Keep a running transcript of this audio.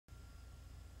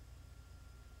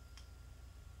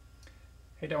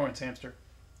Hey Darwin's Hamster.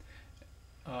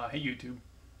 Hey YouTube.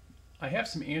 I have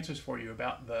some answers for you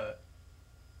about the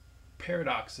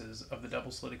paradoxes of the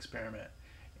double slit experiment.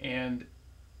 And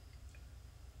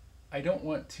I don't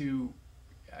want to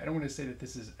I don't want to say that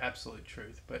this is absolute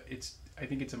truth, but I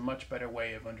think it's a much better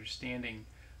way of understanding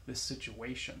the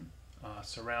situation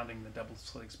surrounding the double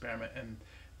slit experiment and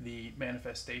the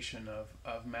manifestation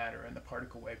of matter and the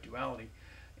particle wave duality.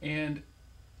 And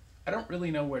I don't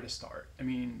really know where to start. I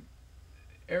mean,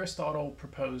 Aristotle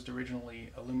proposed originally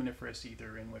a luminiferous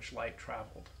ether in which light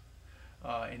traveled.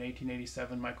 In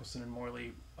 1887, Michelson and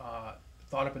Morley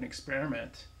thought up an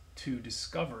experiment to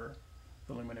discover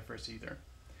the luminiferous ether.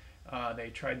 They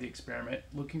tried the experiment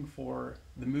looking for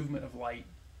the movement of light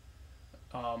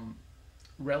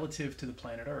relative to the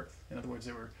planet Earth. In other words,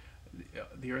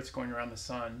 the Earth's going around the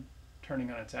sun,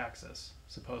 turning on its axis,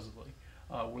 supposedly.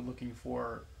 We're looking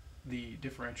for the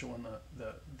differential in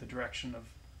the direction of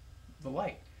the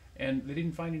light. And they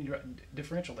didn't find any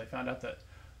differential. They found out that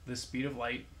the speed of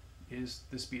light is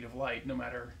the speed of light no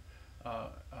matter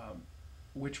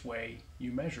which way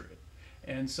you measure it.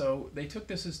 And so they took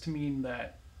this as to mean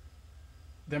that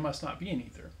there must not be an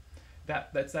ether.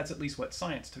 That's at least what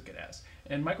science took it as.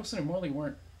 And Michelson and Morley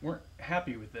weren't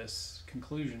happy with this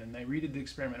conclusion, and they redid the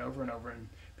experiment over and over, and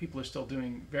people are still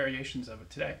doing variations of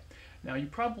it today. Now, you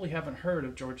probably haven't heard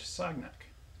of George Sagnac,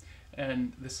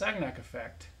 and the Sagnac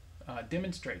effect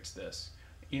demonstrates this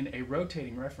in a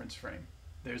rotating reference frame.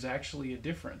 There's actually a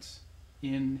difference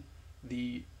in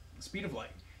the speed of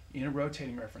light in a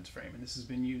rotating reference frame, and this has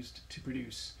been used to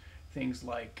produce things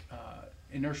like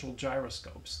inertial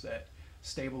gyroscopes that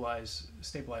stabilize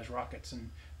rockets and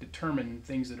determine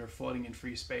things that are floating in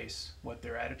free space, what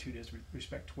their attitude is with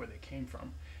respect to where they came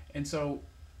from. And so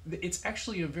it's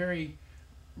actually a very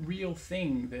real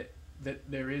thing that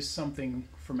there is something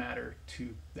for matter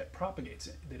that it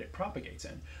propagates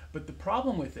in. But the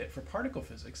problem with it for particle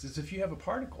physics is if you have a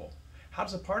particle, how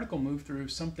does a particle move through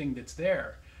something that's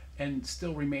there and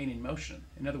still remain in motion?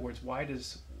 In other words, why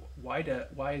is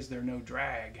there no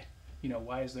drag?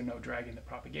 Why is there no drag in the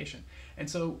propagation? And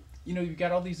so, you've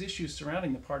got all these issues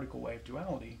surrounding the particle wave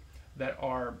duality that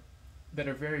are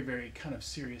very, very kind of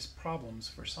serious problems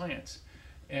for science.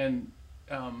 And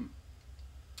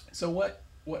so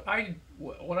when I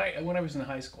was in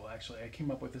high school, actually, I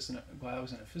came up with this while I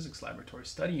was in a physics laboratory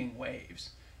studying waves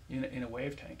in a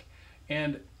wave tank.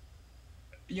 And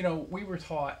we were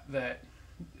taught that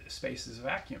space is a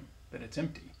vacuum, that it's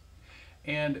empty.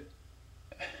 And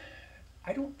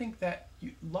I don't think that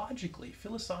logically,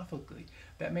 philosophically,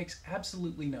 that makes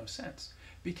absolutely no sense.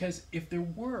 Because if there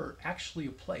were actually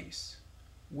a place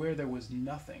where there was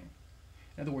nothing,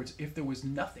 in other words, if there was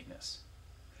nothingness,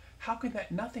 how could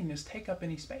that nothingness take up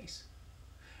any space?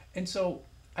 And so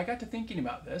I got to thinking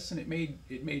about this, and it made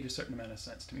a certain amount of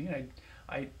sense to me. And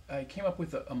I came up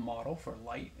with a model for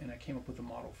light, and I came up with a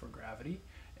model for gravity,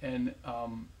 and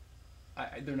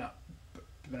they're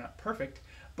not perfect.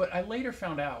 But I later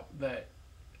found out that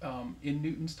in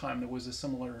Newton's time there was a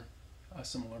similar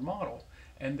model,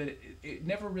 and that it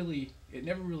never really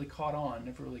caught on,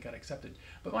 never really got accepted.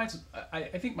 But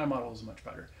I think my model is much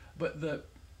better. But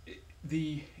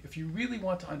if you really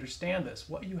want to understand this,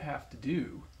 what you have to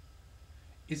do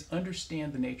is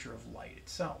understand the nature of light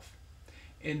itself.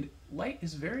 And light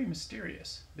is very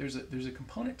mysterious. There's a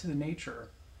component to the nature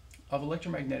of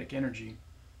electromagnetic energy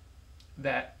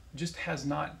that just has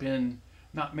not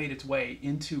made its way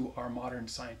into our modern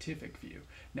scientific view.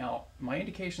 Now, my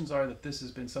indications are that this has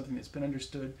been something that's been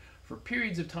understood for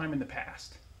periods of time in the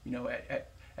past.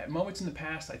 At moments in the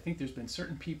past, I think there's been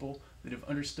certain people that have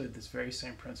understood this very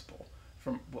same principle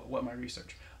from what my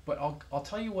research. But I'll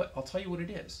tell you what it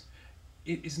is.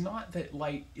 It is not that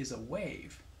light is a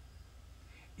wave.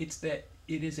 It's that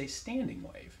it is a standing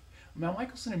wave. Now,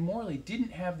 Michelson and Morley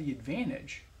didn't have the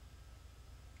advantage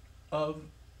of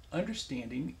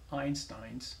understanding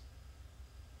Einstein's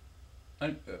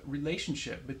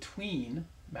relationship between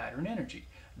matter and energy.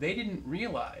 They didn't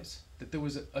realize that there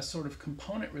was a sort of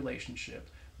component relationship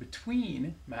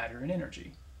between matter and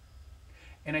energy.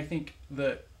 And I think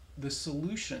the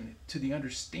solution to the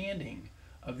understanding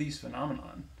of these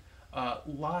phenomenon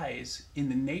lies in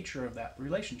the nature of that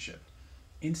relationship.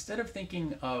 Instead of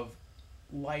thinking of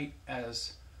light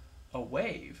as a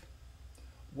wave,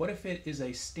 what if it is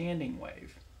a standing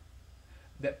wave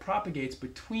that propagates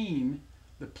between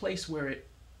the place where it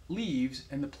leaves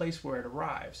and the place where it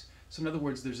arrives? So in other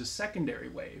words, there's a secondary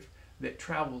wave that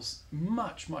travels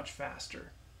much, much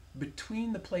faster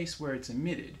between the place where it's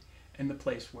emitted and the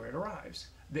place where it arrives,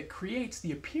 that creates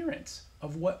the appearance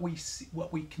of what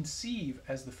we conceive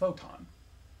as the photon.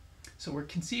 So we're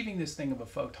conceiving this thing of a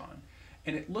photon,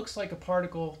 And it looks like a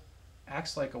particle,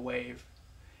 acts like a wave,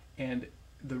 and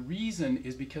the reason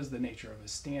is because of the nature of a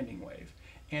standing wave.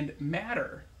 And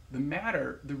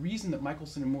the reason that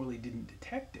Michelson and Morley didn't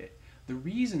detect it, the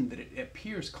reason that it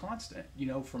appears constant,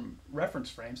 from reference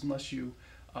frames, unless you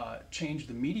change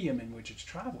the medium in which it's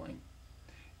traveling,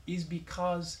 is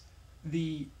because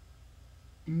the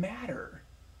matter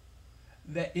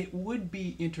that it would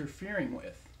be interfering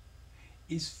with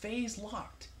is phase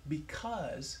locked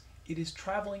because it is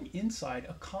traveling inside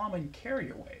a common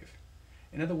carrier wave.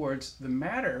 In other words, the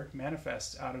matter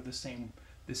manifests out of the same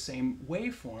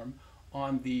waveform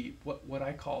on the what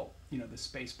I call the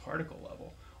space particle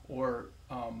level, or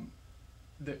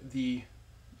the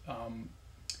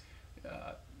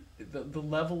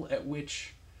level at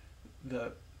which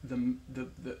the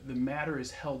matter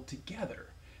is held together.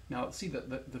 Now, see,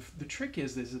 the trick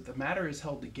is that the matter is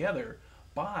held together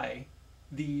by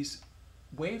these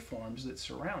waveforms that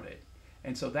surround it,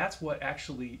 and so that's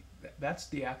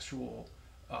the actual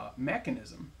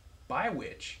mechanism by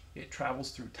which it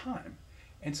travels through time.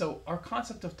 And so our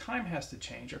concept of time has to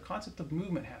change, our concept of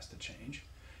movement has to change,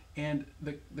 and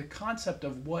the concept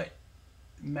of what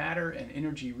matter and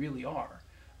energy really are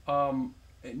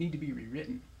need to be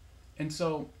rewritten. And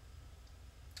so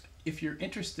if you're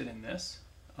interested in this,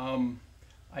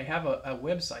 I have a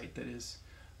website that is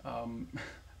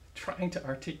trying to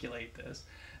articulate this,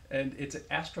 and it's at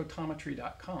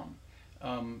astrotometry.com.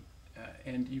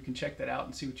 And you can check that out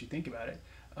and see what you think about it.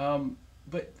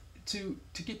 But to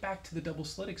get back to the double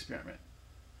slit experiment,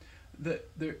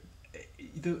 the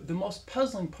most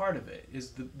puzzling part of it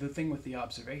is the thing with the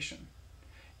observation.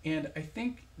 And I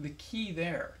think the key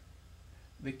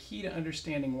to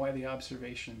understanding why the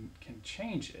observation can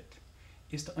change it,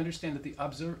 is to understand that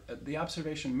the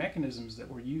observation mechanisms that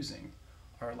we're using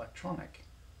are electronic.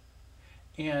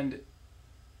 And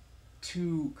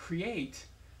to create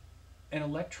an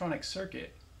electronic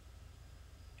circuit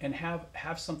and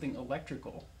have something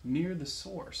electrical near the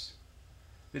source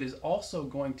that is also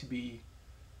going to be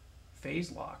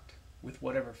phase locked with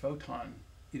whatever photon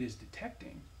it is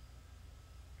detecting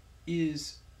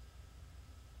is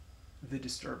the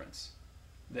disturbance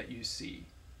that you see.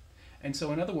 And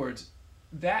so, in other words,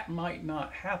 that might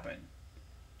not happen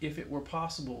if it were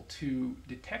possible to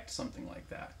detect something like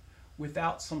that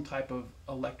without some type of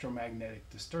electromagnetic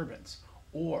disturbance,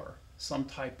 or some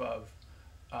type of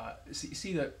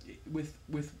see that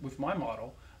with my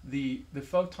model, the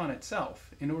photon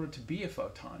itself, in order to be a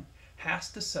photon,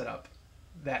 has to set up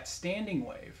that standing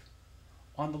wave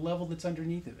on the level that's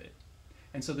underneath of it.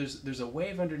 And so there's a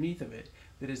wave underneath of it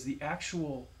that is the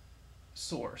actual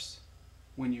source.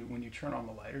 When you turn on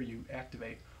the light or you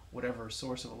activate whatever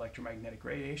source of electromagnetic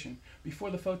radiation, before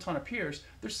the photon appears,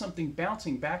 there's something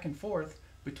bouncing back and forth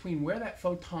between where that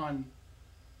photon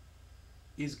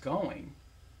is going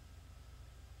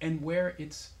and where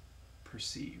it's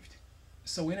perceived.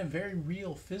 So in a very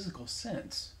real physical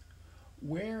sense,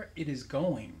 where it is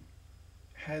going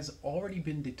has already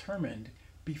been determined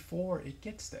before it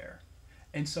gets there.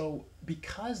 And so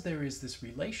because there is this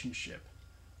relationship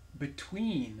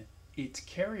between its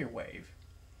carrier wave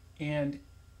and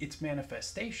its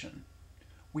manifestation,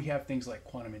 we have things like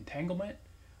quantum entanglement,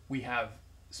 we have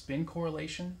spin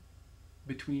correlation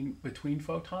between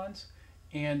photons,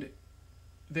 and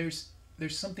there's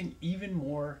something even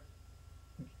more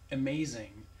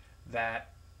amazing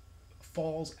that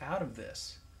falls out of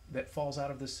this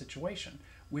situation,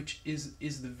 which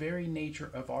is the very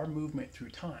nature of our movement through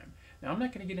time. Now, I'm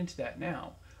not going to get into that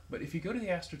now, but if you go to the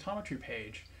astrotometry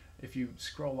page, if you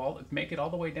make it all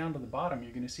the way down to the bottom,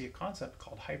 you're going to see a concept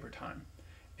called hypertime.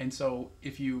 And so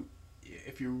if you're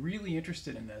really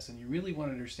interested in this, and you really want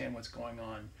to understand what's going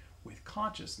on with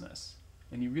consciousness,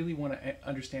 and you really want to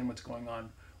understand what's going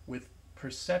on with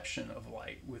perception of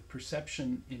light, with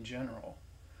perception in general,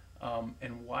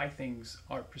 and why things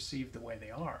are perceived the way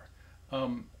they are,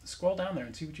 scroll down there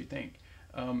and see what you think.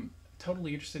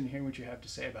 Totally interested in hearing what you have to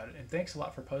say about it. And thanks a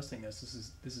lot for posting this.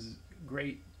 This is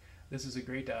great. This is a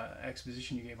great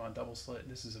exposition you gave on double slit.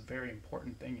 This is a very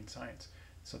important thing in science.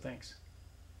 So thanks.